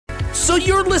So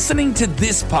you're listening to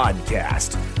this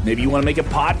podcast. Maybe you want to make a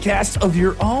podcast of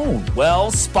your own.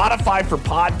 Well, Spotify for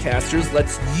Podcasters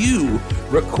lets you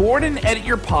record and edit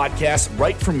your podcast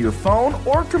right from your phone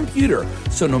or computer.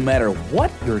 So no matter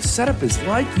what your setup is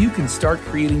like, you can start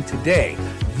creating today.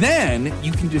 Then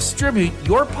you can distribute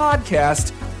your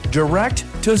podcast direct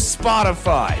to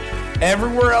Spotify.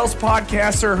 Everywhere else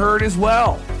podcasts are heard as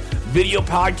well. Video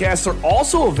podcasts are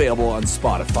also available on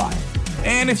Spotify.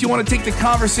 And if you want to take the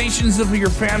conversations of your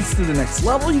fans to the next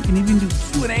level, you can even do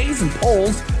Q&As and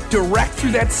polls direct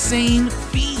through that same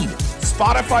feed.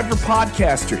 Spotify for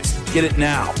Podcasters. Get it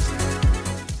now.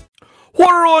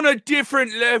 We're on a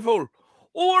different level.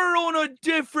 We're on a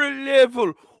different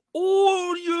level.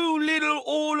 All you little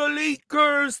All Elite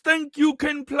girls think you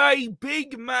can play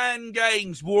big man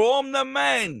games. Well, I'm the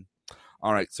man.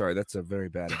 All right, sorry, that's a very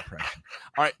bad impression.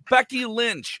 All right, Becky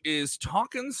Lynch is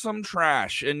talking some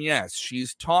trash, and yes,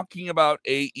 she's talking about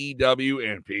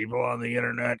AEW, and people on the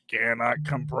internet cannot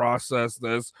process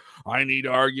this. I need to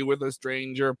argue with a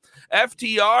stranger.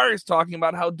 FTR is talking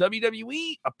about how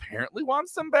WWE apparently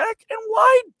wants them back, and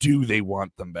why do they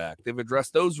want them back? They've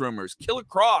addressed those rumors. Killer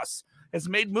Cross has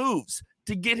made moves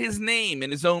to get his name in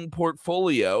his own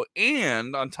portfolio,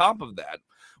 and on top of that,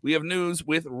 we have news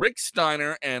with Rick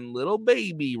Steiner and little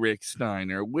baby Rick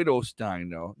Steiner, Widow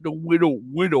Steiner, the widow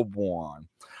one.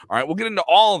 All right, we'll get into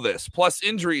all of this, plus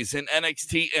injuries in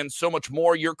NXT and so much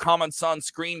more. Your comments on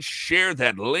screen, share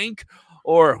that link,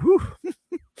 or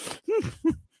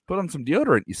put on some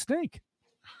deodorant, you stink.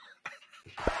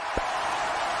 Watch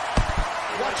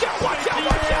out, watch out,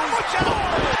 watch out, watch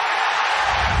out!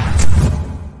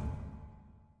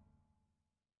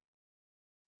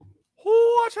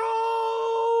 Watch out!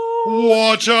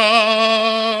 Watch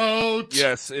out!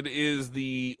 Yes, it is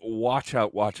the watch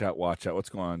out, watch out, watch out. What's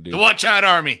going on, dude? The Watch Out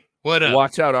Army. What up?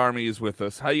 Watch Out Army is with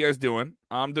us. How you guys doing?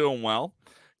 I'm doing well.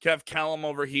 Kev Callum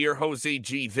over here, Jose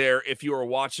G there. If you are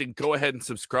watching, go ahead and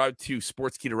subscribe to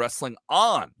Sportskeeda Wrestling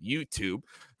on YouTube.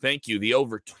 Thank you. The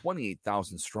over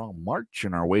 28,000 strong march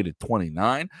in our way to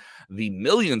 29. The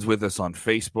millions with us on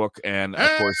Facebook, and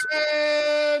of course,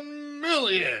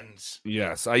 millions.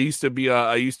 Yes, I used to be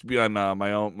on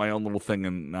my own little thing,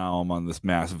 and now I'm on this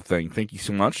massive thing. Thank you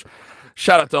so much.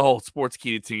 Shout out to the whole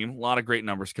Sportskeeda team. A lot of great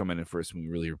numbers coming in for us, and we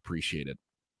really appreciate it.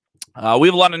 We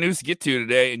have a lot of news to get to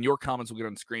today, and your comments will get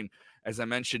on the screen. As I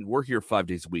mentioned, we're here 5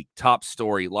 days a week. Top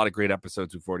story, a lot of great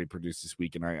episodes we've already produced this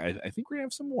week, and I think we're going to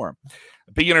have some more.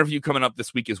 A big interview coming up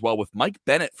this week as well with Mike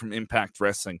Bennett from Impact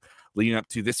Wrestling, leading up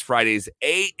to this Friday's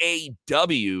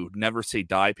AEW Never Say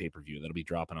Die pay-per-view. That'll be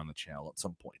dropping on the channel at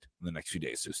some point in the next few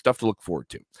days, so stuff to look forward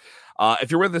to.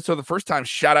 If you're with us for the first time,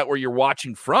 shout out where you're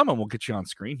watching from, and we'll get you on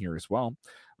screen here as well.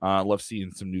 Love seeing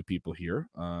some new people here.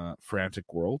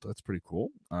 Frantic World, that's pretty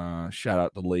cool. Shout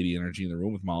out to Lady Energy in the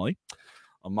room with Molly.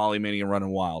 Molly Mania running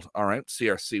wild. All right,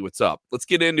 CRC, what's up? Let's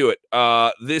get into it.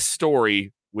 This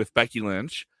story with Becky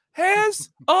Lynch has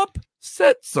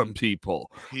upset some people.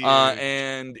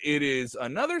 And it is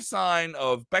another sign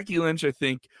of Becky Lynch, I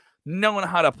think, knowing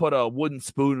how to put a wooden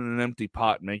spoon in an empty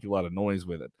pot and make a lot of noise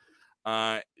with it.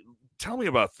 Tell me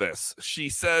about this. She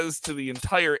says to the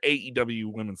entire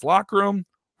AEW women's locker room,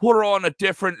 we're on a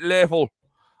different level.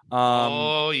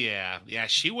 Yeah.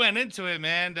 She went into it,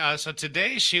 man. So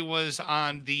today she was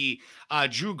on the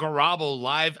Drew Garabo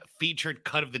live featured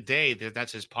cut of the day.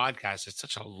 That's his podcast. It's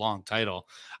such a long title.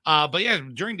 But yeah,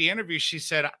 during the interview, she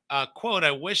said, quote,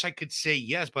 I wish I could say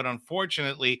yes, but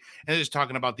unfortunately, and this is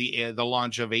talking about the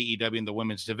launch of AEW in the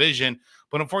women's division,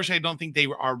 but unfortunately, I don't think they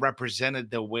are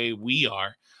represented the way we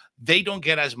are. They don't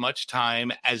get as much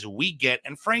time as we get.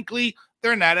 And frankly,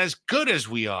 they're not as good as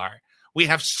we are. We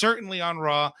have certainly on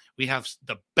Raw, we have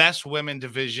the best women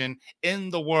division in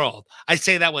the world. I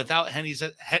say that without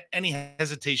any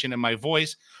hesitation in my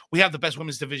voice. We have the best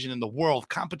women's division in the world.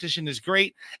 Competition is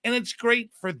great, and it's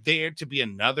great for there to be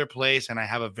another place. And I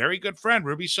have a very good friend,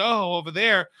 Ruby Soho, over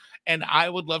there, and I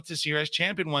would love to see her as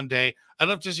champion one day. I'd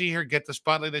love to see her get the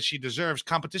spotlight that she deserves.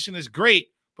 Competition is great,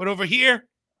 but over here,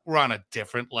 we're on a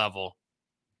different level.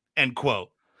 End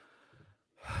quote.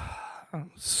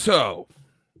 So,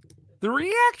 the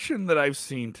reaction that I've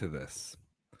seen to this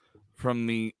from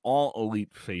the All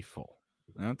Elite faithful,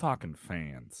 and I'm talking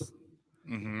fans,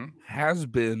 has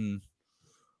been,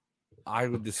 I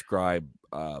would describe,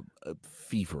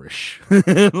 feverish.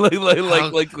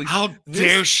 How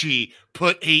dare she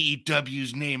put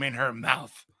AEW's name in her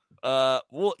mouth?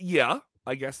 Well, yeah,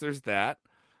 I guess there's that.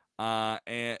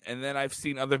 And then I've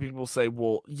seen other people say,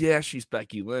 well, yeah, she's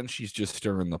Becky Lynch. She's just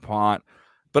stirring the pot.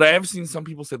 But I have seen some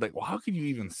people say, like, well, how could you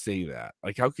even say that?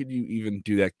 Like, how could you even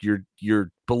do that?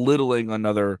 You're belittling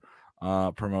another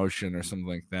promotion or something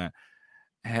like that.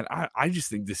 And I just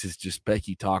think this is just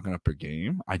Becky talking up her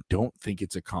game. I don't think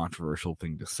it's a controversial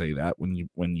thing to say that when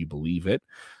you believe it.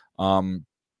 And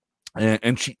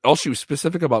she was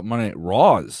specific about Monday Night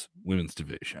Raw's women's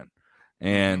division.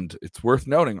 And it's worth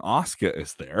noting Asuka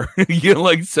is there.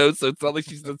 So it's not like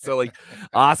she's so like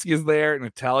Asuka's there,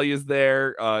 Natalia's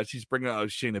there. She's bringing out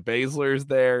Shayna Baszler's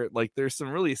there. Like there's some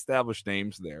really established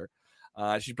names there.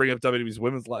 She's bringing up WWE's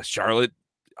women's last Charlotte,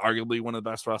 arguably one of the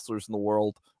best wrestlers in the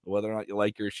world, whether or not you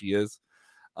like her, she is.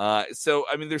 So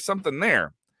I mean, there's something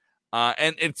there.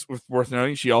 And it's worth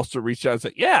noting she also reached out and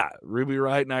said, "Yeah, Ruby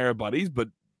Riott and I are buddies, but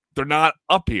they're not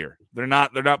up here. They're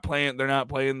not playing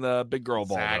the big girl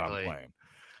ball that I'm playing."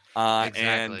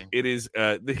 And it is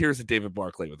here's a David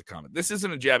Barclay with a comment. This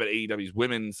isn't a jab at AEW's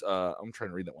women's. I'm trying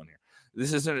to read that one here.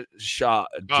 This isn't a jab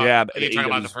at AEW's. Are you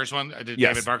talking about the first one?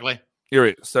 Yes. David Barclay.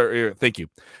 Here, thank you.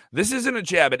 This isn't a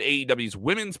jab at AEW's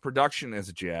women's production as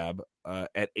a jab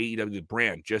at AEW the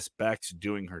brand. Just Bex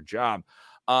doing her job.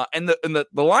 And the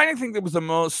line I think that was the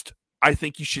most, I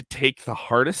think you should take the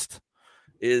hardest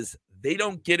is they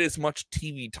don't get as much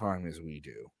TV time as we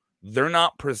do. They're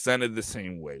not presented the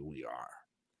same way we are.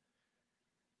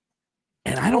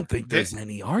 And I don't think there's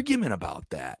any argument about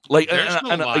that. Like, there's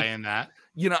no lie in that.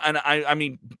 And I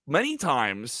mean, many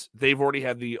times they've already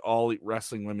had the All Elite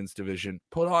Wrestling Women's Division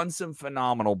put on some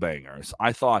phenomenal bangers.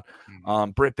 I thought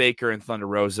Britt Baker and Thunder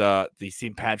Rosa, the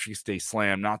St. Patrick's Day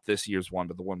Slam, not this year's one,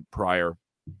 but the one prior,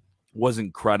 was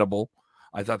incredible.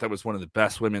 I thought that was one of the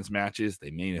best women's matches.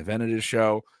 They main evented a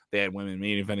show. They had women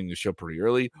main eventing the show pretty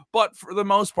early. But for the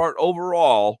most part,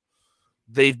 overall,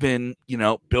 they've been,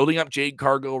 building up Jade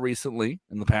Cargill recently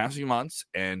in the past few months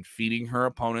and feeding her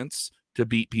opponents to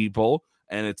beat people.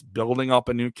 And it's building up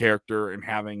a new character and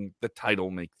having the title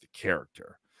make the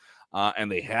character. And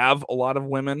they have a lot of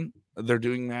women they're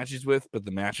doing matches with, but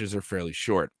the matches are fairly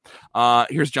short.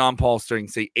 Here's John Paul starting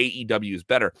to say AEW is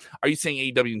better. Are you saying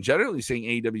AEW in general? Are you saying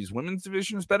AEW's women's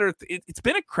division is better? It's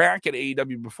been a crack at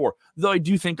AEW before, though I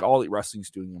do think All Elite Wrestling is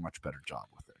doing a much better job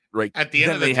with it. Right? At the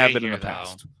end of the they day, have been in the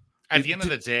past. At the end of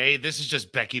the day, this is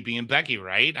just Becky being Becky,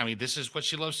 right? I mean, this is what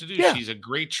she loves to do. Yeah. She's a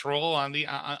great troll on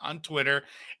on Twitter,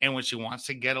 and when she wants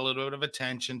to get a little bit of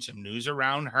attention, some news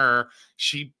around her,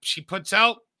 she puts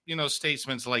out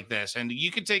statements like this, and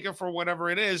you can take it for whatever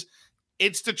it is.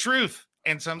 It's the truth,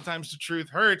 and sometimes the truth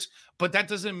hurts, but that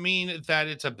doesn't mean that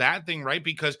it's a bad thing, right?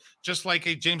 Because just like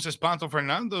James Espanto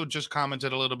Fernando just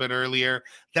commented a little bit earlier,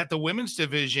 that the women's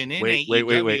division in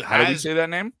AEW wait. How do we say that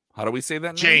name?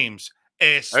 James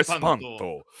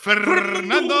Espanto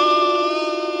Fernando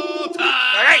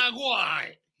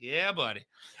Taguay. Yeah, buddy.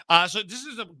 So this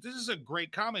is a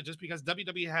great comment just because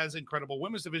WWE has incredible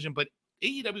women's division, but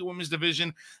AEW women's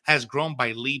division has grown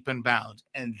by leap and bounds,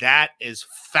 and that is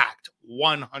fact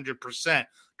 100%.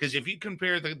 Because if you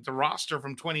compare the roster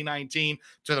from 2019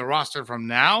 to the roster from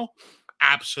now,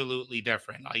 absolutely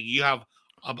different. Like you have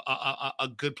a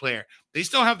good player. They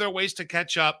still have their ways to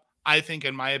catch up, I think,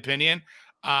 in my opinion.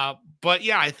 But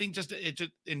yeah, I think just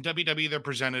in WWE they're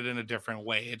presented in a different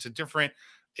way. It's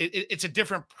a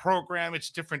different program.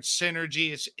 It's different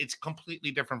synergy. It's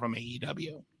completely different from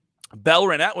AEW. Bell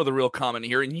Renette with a real comment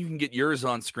here, and you can get yours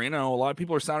on screen. I know a lot of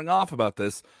people are sounding off about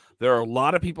this. There are a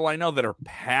lot of people I know that are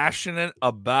passionate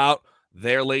about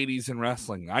their ladies in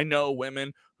wrestling. I know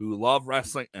women who love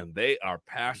wrestling, and they are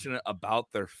passionate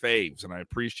about their faves, and I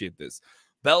appreciate this.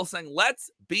 Bell saying,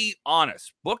 let's be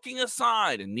honest. Booking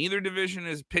aside, and neither division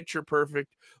is picture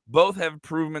perfect. Both have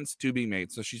improvements to be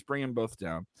made. So she's bringing both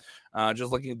down.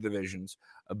 Just looking at divisions.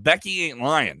 Becky ain't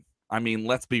lying. I mean,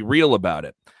 let's be real about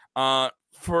it.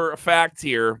 For a fact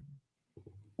here,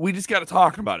 we just got to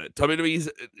talk about it. WWE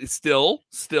is still,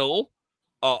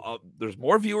 there's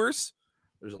more viewers.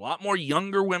 There's a lot more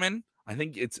younger women. I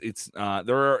think WWE's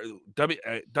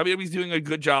doing a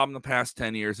good job in the past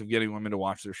 10 years of getting women to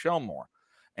watch their show more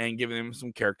and giving them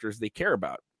some characters they care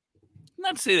about.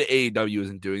 Not to say that AEW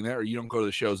isn't doing that, or you don't go to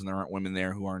the shows and there aren't women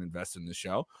there who aren't invested in the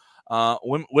show.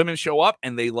 Women show up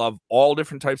and they love all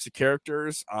different types of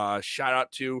characters. Shout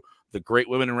out to the great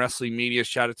women in wrestling media.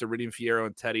 Shout out to Ridian Fierro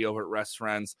and Teddy over at Rest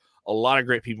Friends. A lot of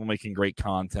great people making great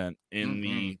content in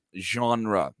the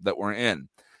genre that we're in.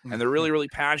 And they're really, really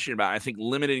passionate about it. I think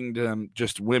limiting them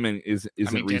just women isn't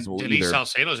reasonable Denise either.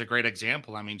 Salcedo is a great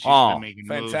example. I mean, she's been making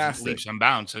fantastic moves, leaps and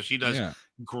bounds. So she does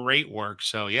great work.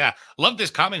 So yeah, love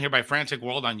this comment here by Frantic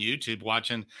World on YouTube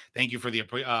watching. Thank you for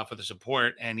the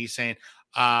support. And he's saying,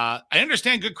 I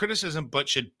understand good criticism, but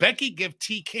should Becky give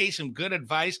TK some good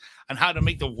advice on how to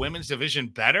make the women's division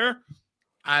better?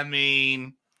 I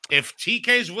mean, if TK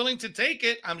is willing to take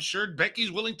it, I'm sure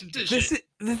Becky's willing to dish it.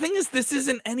 The thing is, this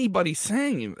isn't anybody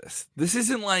saying this. This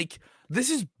isn't like This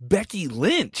is Becky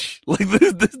Lynch. Like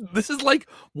this is like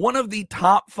one of the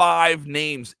top 5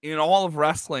 names in all of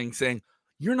wrestling saying,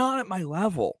 you're not at my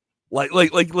level. Like,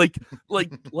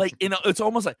 it's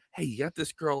almost like, hey, you got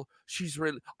this girl. She's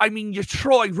really, you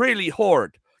try really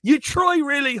hard.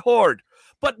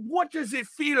 But what does it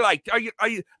feel like? Are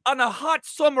you on a hot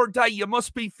summer day? You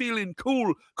must be feeling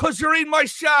cool because you're in my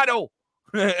shadow.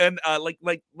 And like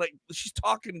she's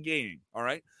talking game, all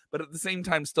right. But at the same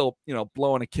time, still,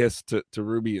 blowing a kiss to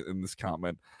Ruby in this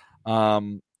comment.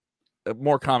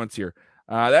 More comments here.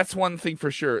 That's one thing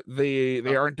for sure. They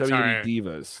aren't WWE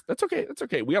divas. That's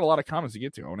okay. We got a lot of comments to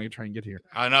get to. I want to try and get here.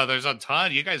 I know there's a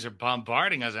ton. You guys are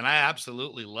bombarding us, and I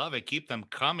absolutely love it. Keep them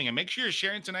coming, and make sure you're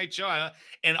sharing tonight's show.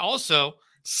 And also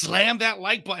slam that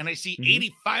like button. I see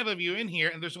 85 of you in here,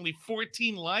 and there's only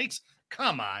 14 likes.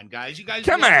 Come on, guys. You guys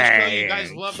love the show. You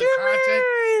guys love the content.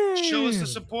 Show us the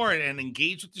support and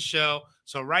engage with the show.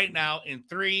 So right now, in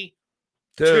 3,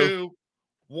 2,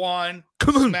 1,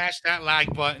 smash that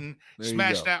like button,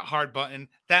 smash that heart button,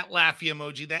 that laughy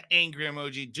emoji, that angry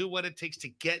emoji. Do what it takes to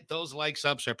get those likes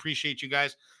up. So I appreciate you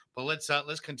guys. But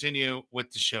let's continue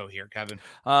with the show here, Kevin.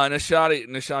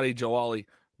 Nashad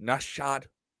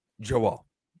Joel.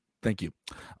 Thank you.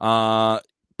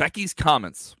 Becky's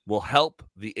comments will help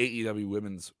the AEW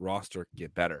women's roster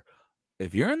get better.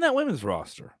 If you're in that women's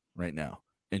roster right now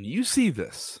and you see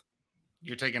this,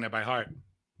 you're taking it by heart.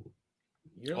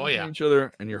 You're looking at each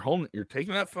other and you're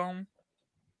taking that phone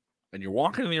and you're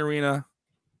walking in the arena.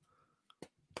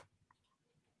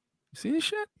 You see this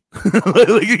shit?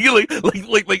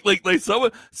 like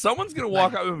someone's gonna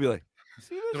walk out and be like,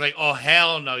 they're like, oh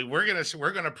hell no, we're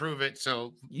gonna prove it.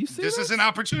 So this is an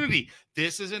opportunity.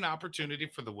 This is an opportunity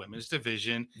for the women's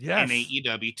division and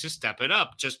AEW to step it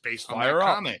up, just based on that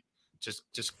comment. Just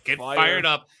get fired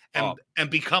up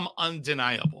and become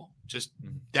undeniable. Just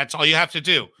that's all you have to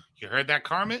do. You heard that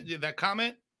comment?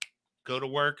 Go to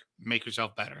work, make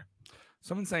yourself better.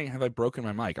 Someone's saying, have I broken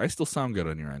my mic? I still sound good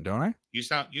on your end, don't I? You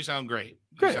sound great.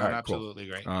 Great. You sound absolutely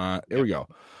great. Here we go.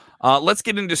 Let's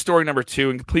get into story number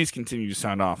 2, and please continue to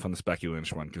sound off on the Becky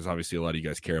Lynch one, because obviously a lot of you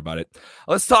guys care about it.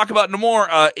 Let's talk about more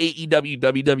AEW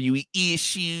WWE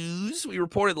issues. We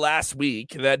reported last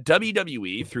week that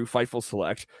WWE, through Fightful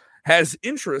Select, has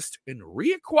interest in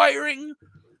reacquiring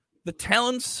the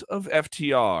talents of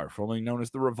FTR, formerly known as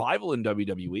the Revival in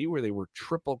WWE, where they were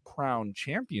Triple Crown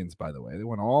champions, by the way. They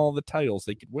won all the titles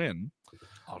they could win.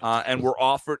 And were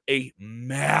offered a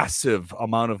massive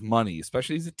amount of money,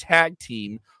 especially as a tag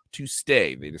team, to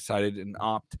stay. They decided and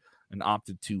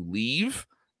opted to leave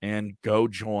and go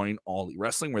join All Elite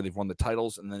Wrestling, where they've won the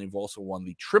titles, and then they've also won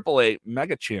the AAA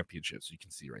Mega Championships. You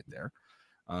can see right there.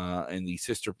 And the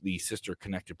sister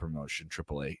connected promotion,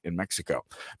 AAA in Mexico.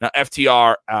 Now,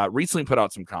 FTR recently put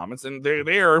out some comments, and they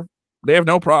have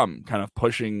no problem kind of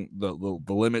pushing the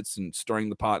limits and stirring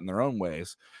the pot in their own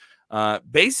ways.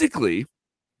 Basically,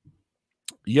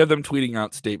 you have them tweeting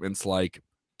out statements like,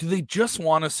 do they just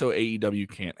want us so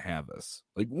AEW can't have us?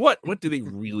 Like, what do they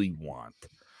really want?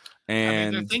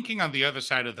 And they're thinking on the other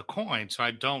side of the coin, so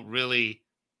I don't really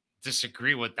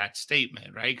disagree with that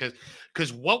statement, right?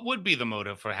 Because what would be the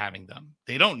motive for having them?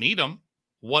 They don't need them.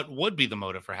 What would be the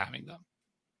motive for having them?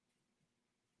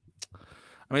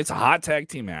 It's a hot tag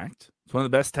team act. It's one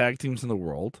of the best tag teams in the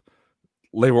world.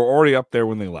 They were already up there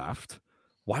when they left.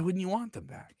 Why wouldn't you want them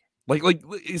back? Like,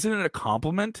 isn't it a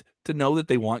compliment to know that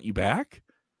they want you back?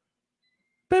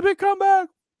 Baby, come back.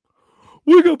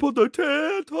 We gonna put the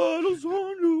 10 titles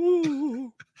on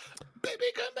you. Baby,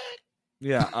 come back.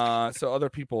 Yeah, so other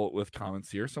people with comments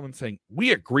here. Someone saying,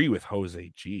 we agree with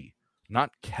Jose G,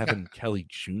 not Kevin Kelly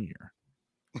Jr.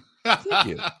 Thank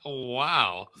you.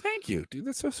 Wow. Thank you. Dude,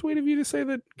 that's so sweet of you to say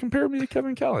that, compare me to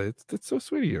Kevin Kelly. That's so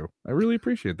sweet of you. I really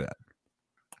appreciate that.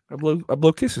 I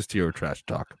blow kisses to your trash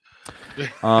talk.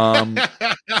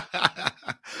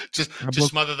 Just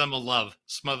smother them with love.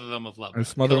 Smother them with love. I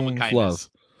smother them with love.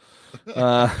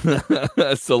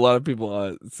 So a lot of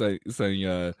people saying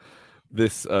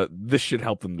this should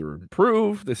help them to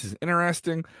improve. This is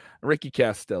interesting. Ricky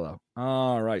Castello.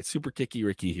 All right. Super Kicky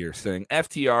Ricky here saying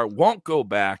FTR won't go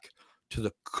back to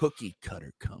the cookie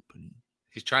cutter company.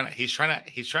 He's trying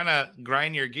to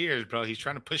grind your gears, bro. He's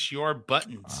trying to push your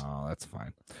buttons. Oh, that's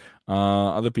fine.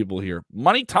 Other people here.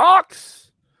 Money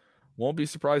talks. Won't be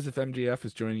surprised if MJF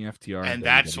is joining FTR. And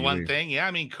that's WWE. One thing.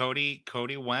 Yeah, Cody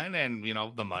went, and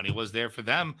the money was there for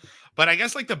them. But I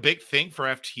guess like the big thing for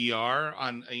FTR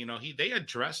on they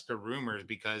addressed the rumors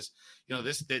because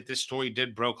this story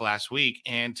did broke last week,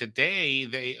 and today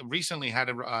they recently had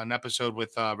an episode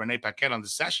with Renee Paquette on the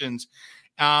Sessions,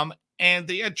 and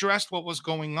they addressed what was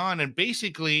going on, and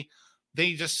basically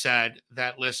they just said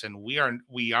that, listen, we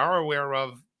are aware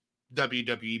of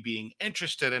WWE being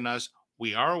interested in us.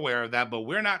 We are aware of that, but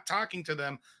we're not talking to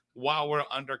them while we're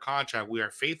under contract. We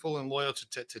are faithful and loyal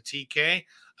to TK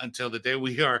until the day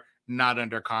we are not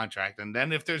under contract. And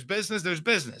then if there's business, there's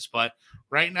business. But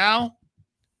right now,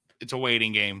 it's a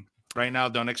waiting game. Right now,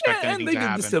 don't expect anything and they to did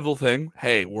happen. the civil thing.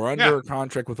 Hey, we're under a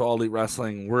contract with All Elite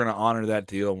Wrestling. We're going to honor that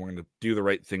deal. We're going to do the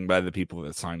right thing by the people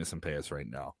that sign us and pay us right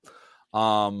now.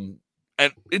 And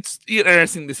it's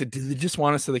interesting. They said, do they just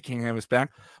want us so they can't have us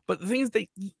back? But the thing is,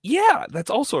 that's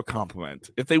also a compliment.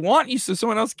 If they want you so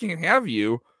someone else can't have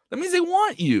you, that means they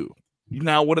want you.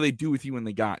 Now, what do they do with you when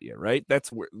they got you, right? That's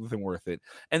the thing worth it.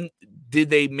 And did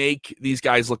they make these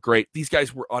guys look great? These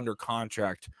guys were under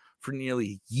contract for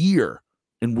nearly a year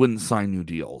and wouldn't sign new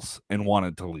deals and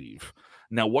wanted to leave.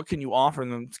 Now, what can you offer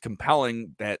them that's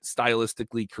compelling that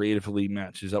stylistically, creatively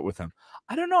matches up with them?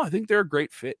 I don't know. I think they're a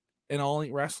great fit in All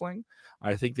Elite Wrestling.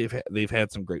 I think they've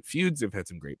had some great feuds. They've had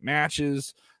some great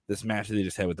matches. This match that they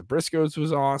just had with the Briscoes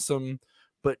was awesome.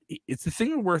 But it's the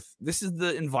thing this is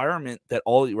the environment that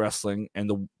All Elite Wrestling and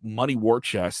the money war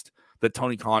chest that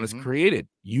Tony Khan has created.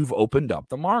 You've opened up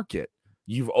the market.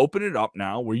 You've opened it up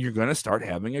now where you're going to start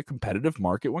having a competitive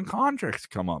market when contracts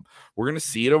come up. We're going to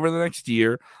see it over the next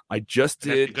year. I just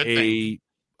did a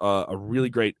really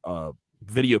great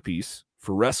video piece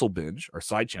for Wrestle Binge, our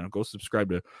side channel. Go subscribe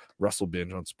to Wrestle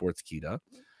Binge on Sportskeeda,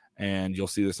 and you'll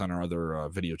see this on our other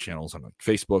video channels on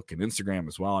Facebook and Instagram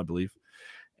as well, I believe.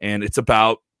 And it's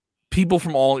about people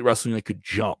from All Elite Wrestling that could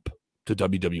jump to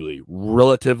WWE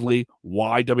relatively,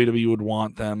 why WWE would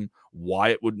want them, why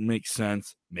it would make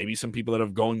sense, maybe some people that are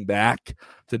going back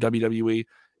to WWE.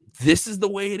 This is the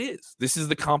way it is. This is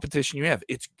the competition you have.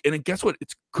 And guess what?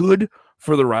 It's good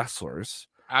for the wrestlers.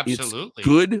 Absolutely. It's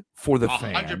good for the 100%.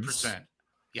 fans. 100%.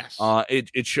 Yes.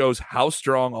 It shows how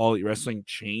strong All Elite Wrestling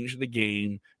changed the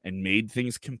game and made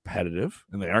things competitive,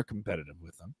 and they are competitive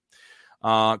with them.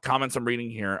 Comments I'm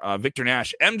reading here. Victor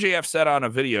Nash, MJF said on a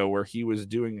video where he was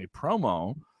doing a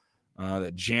promo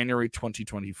that January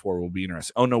 2024 will be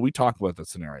interesting. Oh, no, we talked about that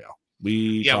scenario.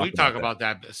 We've talked about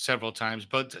that several times.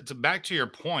 But back to your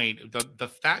point, the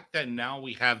fact that now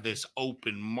we have this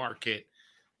open market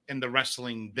in the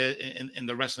wrestling in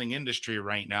the wrestling industry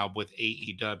right now with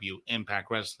AEW, Impact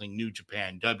Wrestling, New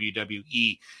Japan,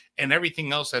 WWE, and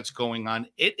everything else that's going on,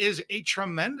 it is a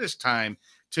tremendous time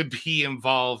to be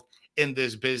involved in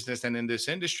this business and in this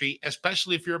industry,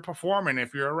 especially if you're a performer and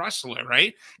if you're a wrestler,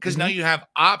 right? Because now you have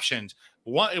options.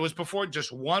 It was before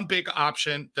just one big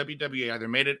option. WWE either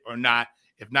made it or not.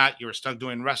 If not, you were stuck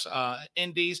doing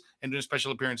indies and doing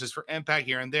special appearances for Impact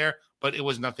here and there, but it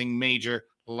was nothing major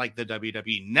like the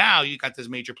WWE. Now you got this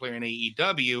major player in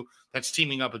AEW that's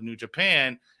teaming up with New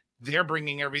Japan. They're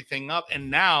bringing everything up, and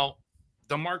now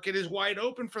the market is wide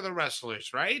open for the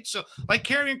wrestlers, right? So, like,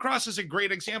 Karrion Kross is a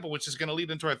great example, which is going to lead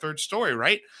into our third story,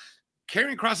 right?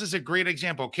 Karrion Kross is a great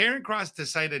example. Karrion Kross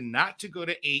decided not to go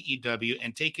to AEW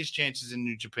and take his chances in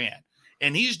New Japan,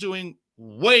 and he's doing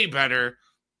way better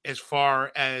as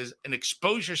far as an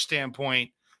exposure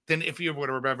standpoint than if you would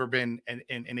have ever been in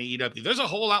AEW. There's a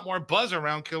whole lot more buzz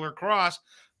around Killer Kross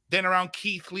than around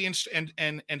Keith Lee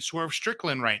and Swerve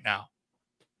Strickland right now.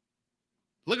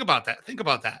 Look about that. Think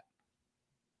about that.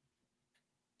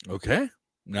 Okay.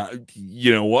 Now,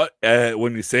 you know what?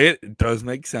 When you say it, it does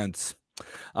make sense.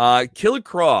 Killer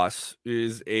Kross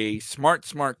is a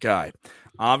smart guy.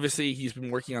 Obviously, he's been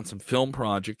working on some film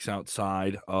projects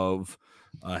outside of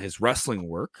his wrestling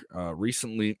work.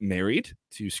 Recently married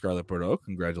to Scarlett Bordeaux.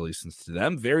 Congratulations to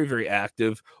them. Very, very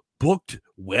active. Booked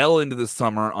well into the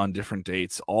summer on different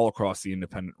dates all across the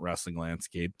independent wrestling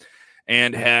landscape,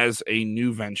 and has a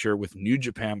new venture with New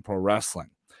Japan Pro Wrestling.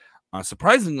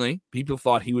 Surprisingly, people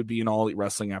thought he would be in All Elite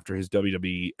Wrestling after his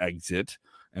WWE exit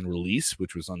and release,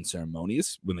 which was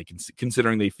unceremonious when they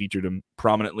considering they featured him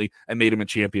prominently and made him a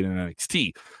champion in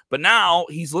NXT. But now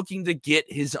he's looking to get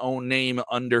his own name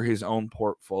under his own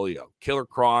portfolio. Killer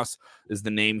Kross is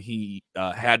the name he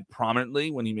had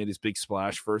prominently when he made his big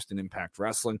splash first in Impact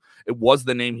Wrestling. It was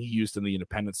the name he used in the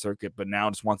independent circuit, but now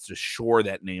just wants to shore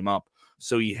that name up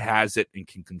so he has it and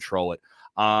can control it.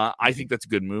 I think that's a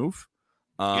good move.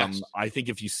 Yes. I think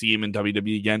if you see him in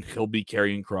WWE again, he'll be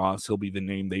Karrion Kross. He'll be the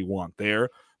name they want there.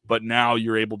 But now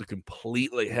you're able to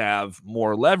completely have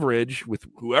more leverage with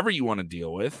whoever you want to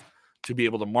deal with to be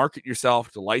able to market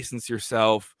yourself, to license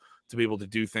yourself, to be able to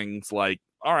do things like,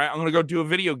 all right, I'm going to go do a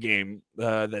video game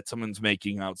that someone's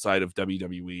making outside of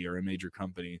WWE or a major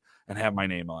company and have my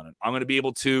name on it. I'm going to be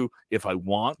able to, if I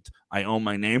want, I own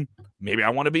my name. Maybe I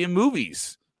want to be in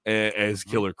movies. as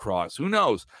Killer Cross. Who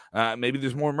knows? Maybe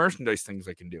there's more merchandise things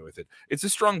I can do with it. It's a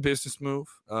strong business move.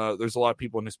 There's a lot of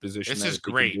people in this position. This that is if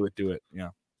they great. can do it. Yeah.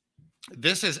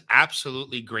 This is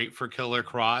absolutely great for Killer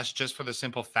Cross, just for the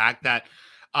simple fact that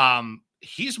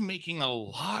he's making a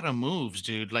lot of moves,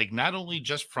 dude. Like, not only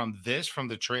just from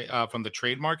the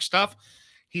trademark stuff,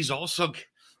 he's also,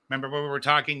 remember when we were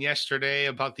talking yesterday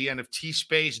about the NFT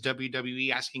space,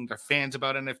 WWE asking their fans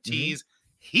about NFTs.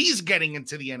 He's getting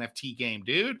into the NFT game,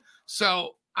 dude.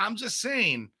 So I'm just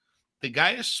saying, the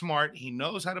guy is smart. He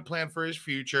knows how to plan for his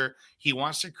future. He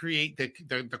wants to create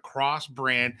the Cross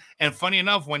brand. And funny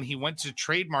enough, when he went to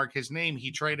trademark his name,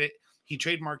 he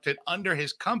trademarked it under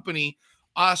his company,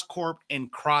 Oscorp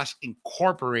and Cross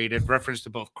Incorporated, reference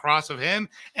to both Cross of him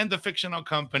and the fictional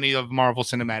company of Marvel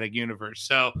Cinematic Universe.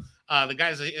 So the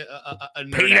guy's a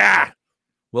nerd. Peter!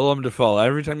 Willem Dafoe.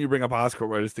 Every time you bring up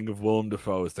Oscorp, I just think of Willem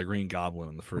Dafoe as the Green Goblin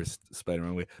in the first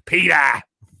Spider-Man movie. Peter!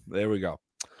 There we go.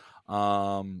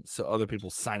 So other people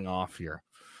signing off here.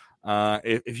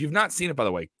 If you've not seen it, by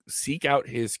the way, seek out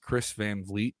his Chris Van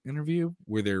Vliet interview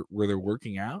where they're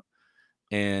working out,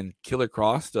 and Killer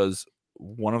Cross does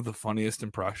one of the funniest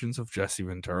impressions of Jesse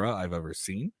Ventura I've ever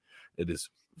seen. It is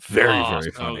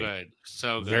very funny. Good.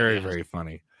 So good. Very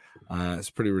funny. It's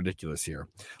pretty ridiculous here.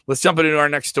 Let's jump into our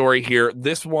next story here.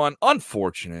 This one's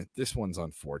unfortunate. This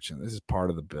is part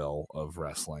of the bill of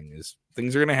wrestling. Is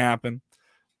things are going to happen.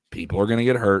 People are going to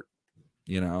get hurt.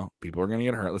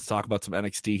 Let's talk about some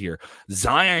NXT here.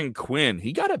 Zion Quinn,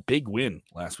 he got a big win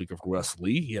last week of Russ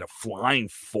Lee. He had a flying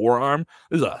forearm.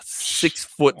 This is a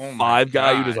 6'5"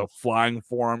 guy who does a flying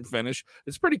forearm finish.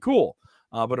 It's pretty cool.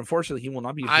 But unfortunately, he will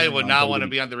not be. I would not want to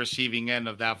be on the receiving end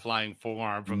of that flying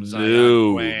forearm from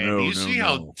Zion Quinn. Do you see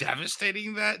how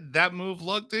devastating that move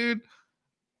looked, dude?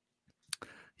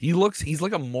 He's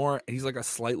like a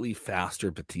slightly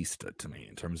faster Batista to me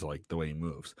in terms of like the way he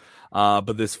moves.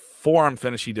 But this forearm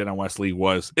finish he did on Wesley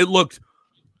it looked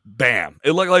bam.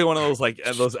 It looked like one of those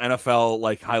those NFL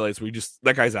like highlights where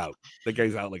that guy's out. That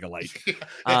guy's out like a light.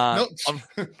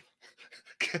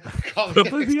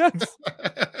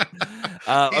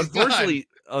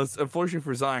 Unfortunately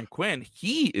for Zion Quinn,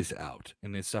 he is out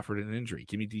and has suffered an injury.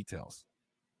 Give me details.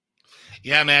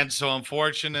 Yeah, man. So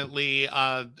unfortunately,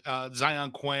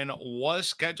 Zion Quinn was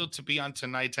scheduled to be on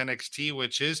tonight's NXT,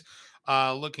 which is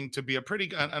looking to be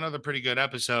another pretty good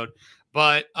episode.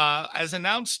 But as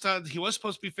announced, he was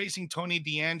supposed to be facing Tony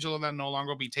D'Angelo. That no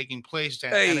longer will be taking place.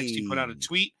 NXT put out a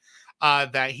tweet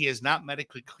that he is not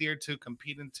medically cleared to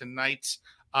compete in tonight's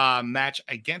match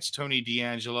against Tony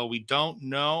D'Angelo. We don't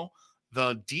know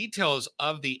the details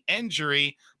of the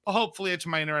injury, but hopefully it's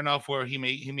minor enough where he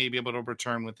may be able to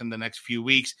return within the next few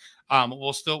weeks.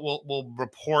 We'll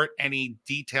report any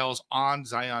details on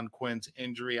Zion Quinn's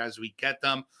injury as we get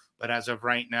them. But as of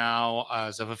right now,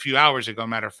 as of a few hours ago,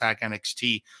 matter of fact,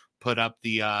 NXT put up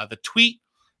the tweet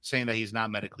saying that he's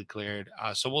not medically cleared.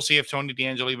 So we'll see if Tony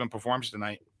D'Angelo even performs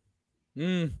tonight.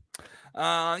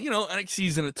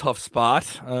 NXT's in a tough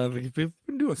spot. They've been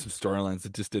doing some storylines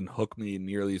that just didn't hook me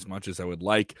nearly as much as I would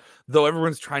like, though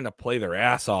everyone's trying to play their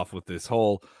ass off with this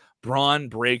whole Braun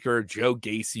Breaker, Joe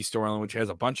Gacy storyline, which has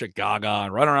a bunch of gaga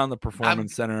run around the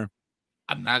Performance Center.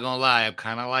 I'm not going to lie. I'm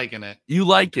kind of liking it. You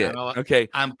like it? Okay.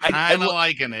 I'm kind of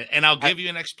liking it. And I'll give you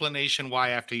an explanation why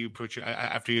after you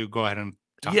go ahead and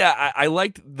talk. Yeah, I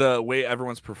liked the way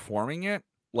everyone's performing it.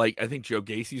 Like, I think Joe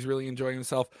Gacy's really enjoying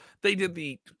himself. They did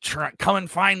the come and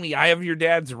find me. I have your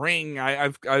dad's ring.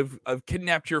 I've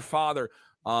kidnapped your father.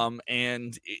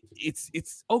 And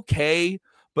it's okay,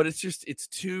 but it's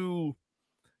too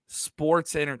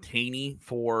sports entertaining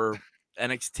for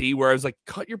NXT. Where I was like,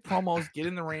 cut your promos, get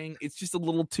in the ring. It's just a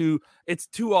little too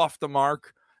off the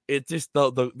mark. It's just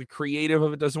the creative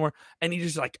of it doesn't work. And he's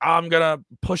just like, I'm gonna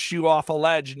push you off a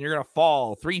ledge and you're gonna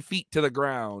fall 3 feet to the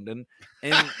ground. And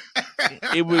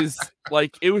it was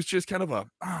just kind of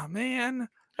man,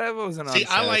 that was an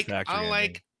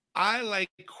unsatisfactory. I like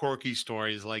quirky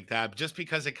stories like that just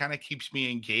because it kind of keeps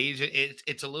me engaged.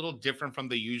 It's a little different from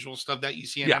the usual stuff that you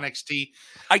see in NXT.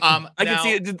 I can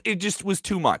see it. It just was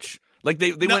too much. Like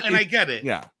they went, and I get it.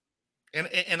 Yeah,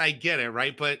 and I get it,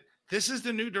 right? But this is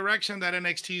the new direction that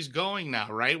NXT is going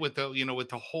now, right? With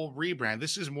the whole rebrand.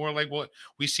 This is more like what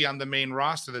we see on the main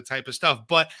roster, the type of stuff.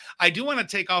 But I do want to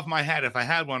take off my hat, if I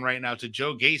had one right now, to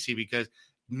Joe Gacy, because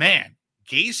man,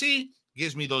 Gacy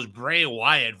gives me those Bray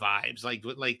Wyatt vibes,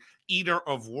 like Eater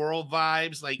of World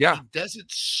vibes. Like he does it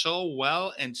so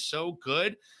well and so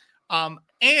good.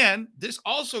 And this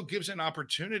also gives an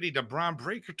opportunity to Braun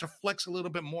Breaker to flex a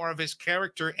little bit more of his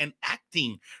character and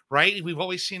acting, right? We've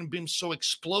always seen him being so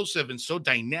explosive and so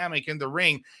dynamic in the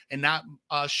ring and not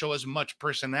show as much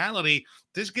personality.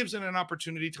 This gives him an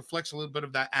opportunity to flex a little bit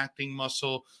of that acting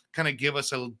muscle, kind of give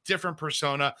us a different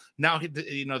persona. Now,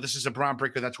 this is a Braun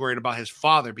Breaker that's worried about his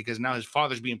father because now his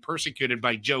father's being persecuted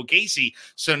by Joe Gacy.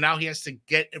 So now he has to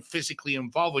get physically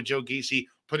involved with Joe Gacy,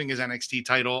 putting his NXT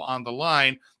title on the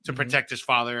line to protect his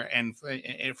father and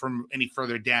from any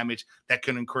further damage that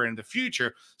could occur in the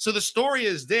future. So the story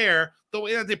is there. The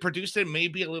way that they produced it may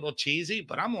be a little cheesy,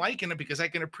 but I'm liking it because I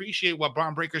can appreciate what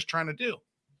Braun Breaker's trying to do.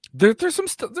 There's some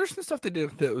stuff they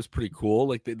did that was pretty cool.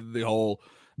 Like the whole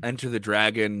Enter the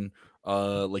Dragon,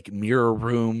 like mirror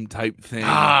room type thing.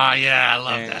 Ah, yeah, I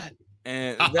love that.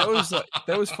 And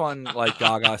that was fun, like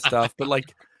Gaga stuff. But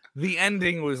like the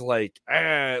ending was like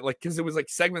because it was like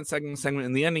segment,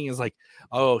 and the ending is like,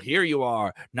 oh, here you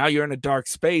are. Now you're in a dark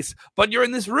space, but you're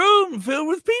in this room filled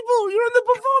with people. You're in the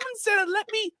performance center. Let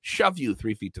me shove you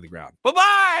 3 feet to the ground.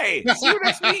 Bye-bye. See you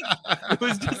next week.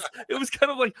 It was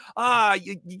kind of like,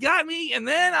 you got me, and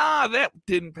then that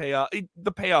didn't pay off.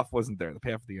 The payoff wasn't there. The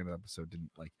payoff at the end of the episode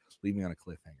didn't like leave me on a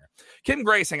cliffhanger. Kim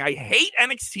Gray saying, I hate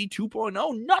NXT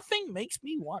 2.0. Nothing makes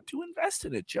me want to invest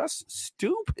in it. Just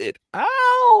stupid.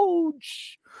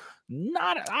 Ouch.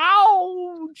 Not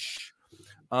ouch.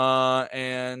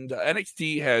 And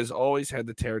NXT has always had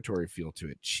the territory feel to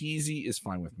it. Cheesy is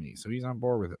fine with me, so he's on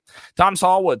board with it. Tom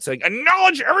Smallwood saying,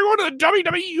 acknowledge everyone in the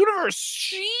WWE universe.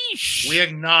 Sheesh. We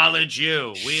acknowledge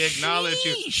you. We acknowledge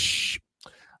you.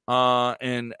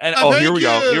 And here we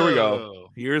go.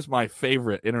 Here's my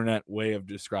favorite internet way of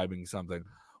describing something.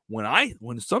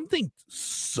 When something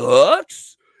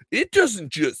sucks, it doesn't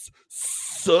just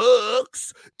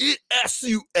sucks. It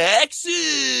suxes.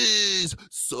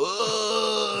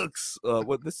 Sucks.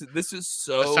 This is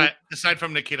so aside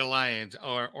from Nikita Lyons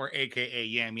or AKA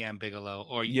Yam Yam Bigelow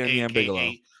or Yam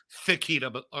Bigelow.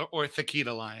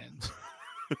 Thakita Lyons.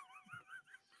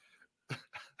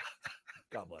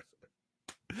 God bless.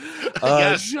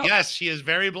 Yes, she is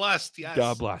very blessed. Yes,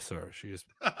 God bless her. She is.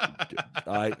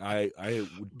 I do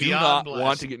Beyond not blessed.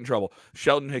 want to get in trouble.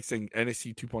 Sheldon Hicks saying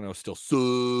NXT 2.0 still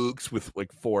sucks with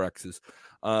like 4 X's.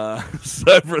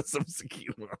 Several some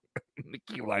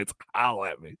Nikki Lights howl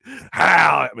at me.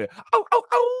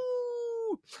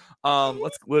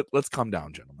 Let's calm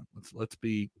down, gentlemen. Let's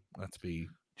be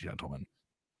gentlemen.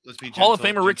 Let's be Hall of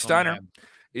gentle, Famer Rick gentleman. Steiner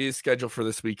is scheduled for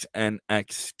this week's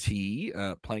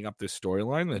NXT, playing up this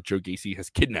storyline that Joe Gacy has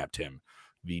kidnapped him.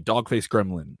 The dog-faced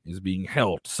gremlin is being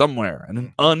held somewhere in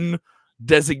an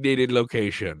undesignated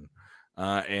location.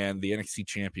 And the NXT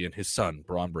champion, his son,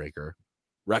 Braun Breaker,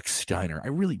 Rex Steiner, I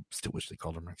really still wish they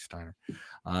called him Rex Steiner,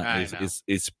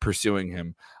 is pursuing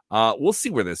him. We'll see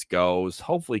where this goes.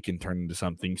 Hopefully it can turn into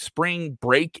something. Spring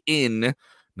Break-In,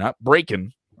 not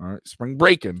breaking, all right, Spring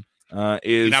Break-In.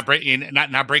 Is not breaking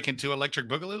to Electric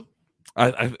Boogaloo?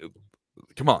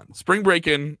 Come on, Spring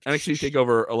Break-In, NXT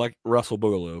Takeover, Russell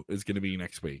Boogaloo is going to be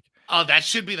next week. Oh, that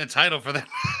should be the title for that.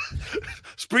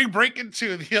 Spring Break-In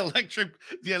to the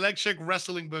Electric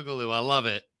Wrestling Boogaloo. I love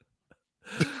it.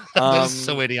 This is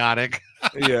so idiotic.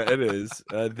 Yeah, it is.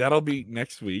 That'll be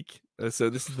next week.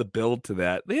 So this is the build to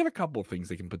that. They have a couple of things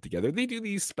they can put together. They do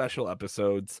these special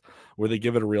episodes where they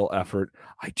give it a real effort.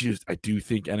 I do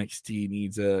think NXT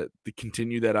needs to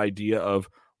continue that idea of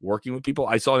working with people.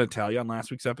 I saw Natalya on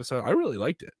last week's episode. I really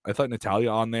liked it. I thought Natalya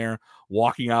on there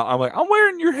walking out. I'm like, I'm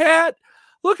wearing your hat.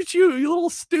 Look at you little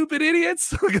stupid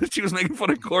idiots. She was making fun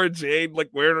of Cora Jade, like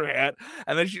wearing her hat.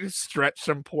 And then she just stretched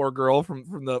some poor girl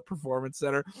from the performance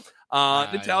center.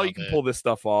 Natalya can pull this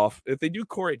stuff off. If they do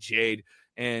Cora Jade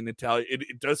and Natalya,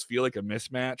 it does feel like a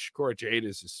mismatch. Cora Jade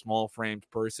is a small framed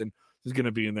person who's going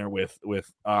to be in there with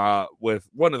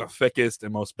one of the thickest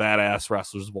and most badass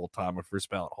wrestlers of all time, a first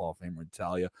ballot Hall of Famer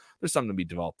Natalya. There's something to be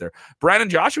developed there. Brandon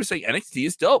Joshua saying NXT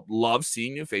is dope. Love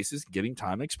seeing new faces, getting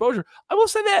time and exposure. I will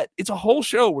say that it's a whole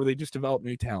show where they just develop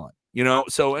new talent.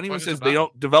 So anyone says they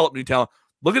don't develop new talent,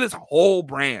 look at this whole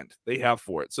brand they have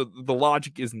for it. So the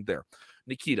logic isn't there.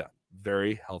 Nikita,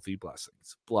 very healthy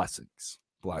blessings.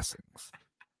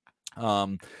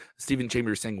 Stephen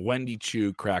Chambers saying Wendy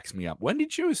Chu cracks me up. Wendy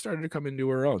Chu has started to come into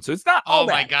her own, so it's not all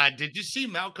my god, did you see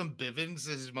Malcolm Bivens'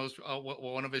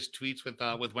 one of his tweets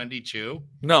with Wendy Chu?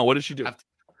 No, what did she do?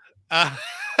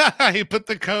 He put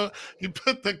the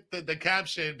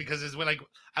caption because it's when I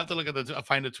have to look at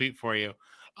find a tweet for you,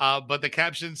 but the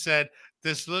caption said,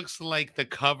 "This looks like the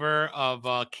cover of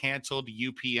a canceled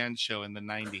UPN show in the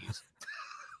 90s."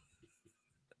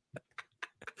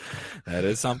 That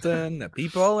is something that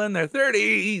people in their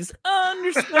 30s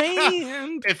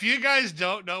understand. If you guys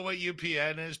don't know what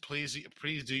UPN is, please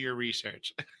do your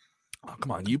research. Oh,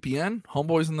 come on, UPN,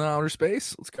 Homeboys in the Outer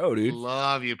Space. Let's go, dude.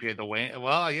 Love UPN.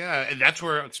 Well, yeah, and that's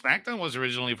where SmackDown was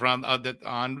originally from.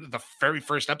 On the very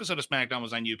first episode of SmackDown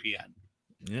was on UPN.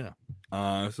 Yeah.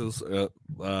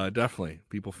 Definitely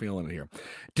people feeling it here.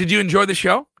 Did you enjoy the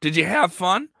show? Did you have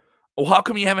fun? Oh, how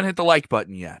come you haven't hit the like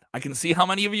button yet? I can see how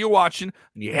many of you are watching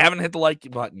and you haven't hit the like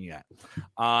button yet.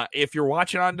 If you're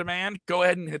watching on demand, go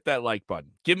ahead and hit that like button.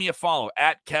 Give me a follow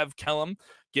at Kev Kellum.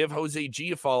 Give Jose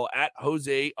G a follow at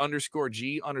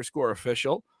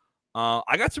Jose_G_official.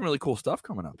 I got some really cool stuff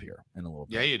coming up here in a little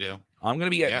bit. Yeah, you do. I'm going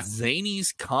to be at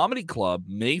Zany's Comedy Club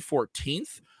May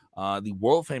 14th. The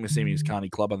world famous Zany's Comedy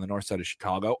Club on the north side of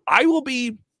Chicago. I will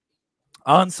be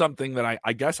on something that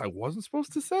I guess I wasn't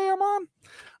supposed to say I'm on.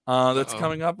 That's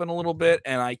coming up in a little bit,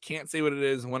 and I can't say what it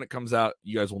is. And when it comes out,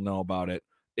 you guys will know about it.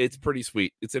 It's pretty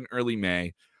sweet. It's in early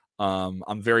May.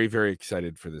 I'm very, very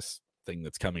excited for this thing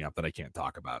that's coming up that I can't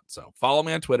talk about. So follow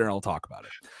me on Twitter and I'll talk about it.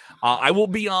 I will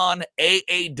be on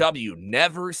AEW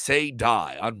Never Say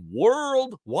Die on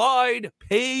worldwide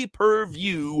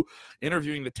pay-per-view,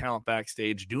 interviewing the talent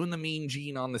backstage, doing the Mean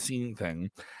Gene on the scene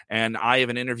thing. And I have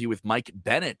an interview with Mike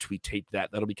Bennett. We taped that.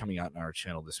 That'll be coming out on our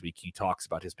channel this week. He talks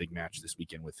about his big match this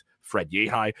weekend with Fred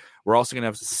Yehi. We're also going to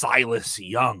have Silas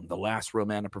Young, the last real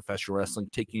man of professional wrestling,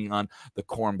 taking on the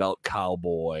Corn Belt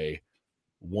Cowboy,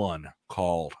 one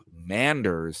called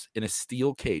Manders in a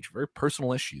steel cage. Very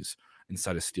personal issues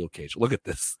inside a steel cage. Look at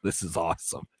this. This is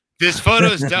awesome. This photo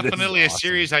is definitely a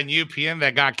series on UPN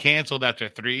that got canceled after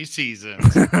 3 seasons.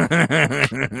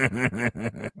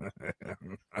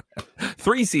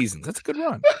 3 seasons. That's a good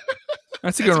run.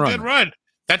 That's a good run.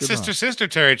 That's sister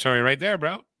territory right there,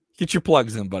 bro. Get your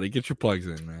plugs in, buddy. Get your plugs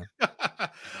in, man.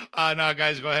 No,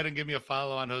 guys, go ahead and give me a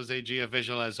follow on Jose G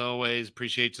Official as always.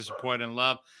 Appreciate the support and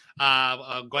love. Go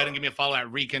ahead and give me a follow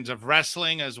at Weekends of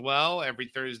Wrestling as well,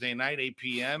 every Thursday night, 8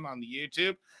 p.m. on the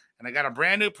YouTube. And I got a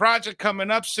brand new project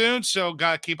coming up soon, so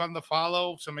keep on the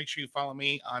follow. So make sure you follow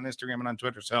me on Instagram and on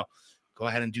Twitter. So go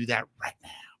ahead and do that right now.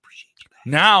 Appreciate you,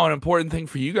 guys. Now, an important thing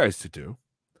for you guys to do,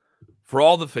 for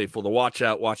all the faithful, the Watch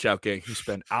Out gang who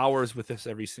spend hours with us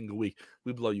every single week,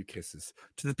 we blow you kisses.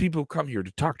 To the people who come here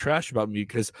to talk trash about me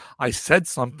because I said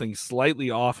something slightly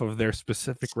off of their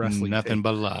specific wrestling nothing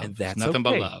but love. And that's nothing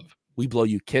okay. but love. We blow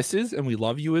you kisses, and we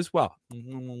love you as well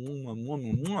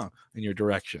in your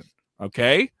direction.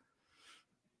 Okay?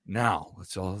 Now,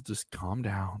 let's all just calm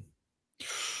down.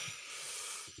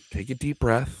 Take a deep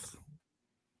breath.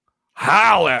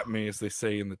 Howl at me, as they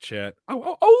say in the chat.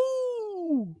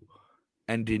 Oh!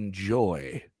 And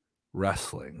enjoy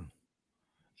wrestling.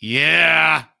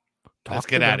 Yeah. Let's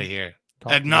get out of here.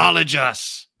 Acknowledge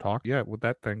us. Talk, with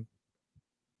that thing.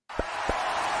 Watch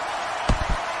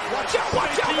out,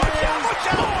 watch out, watch out,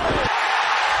 watch out!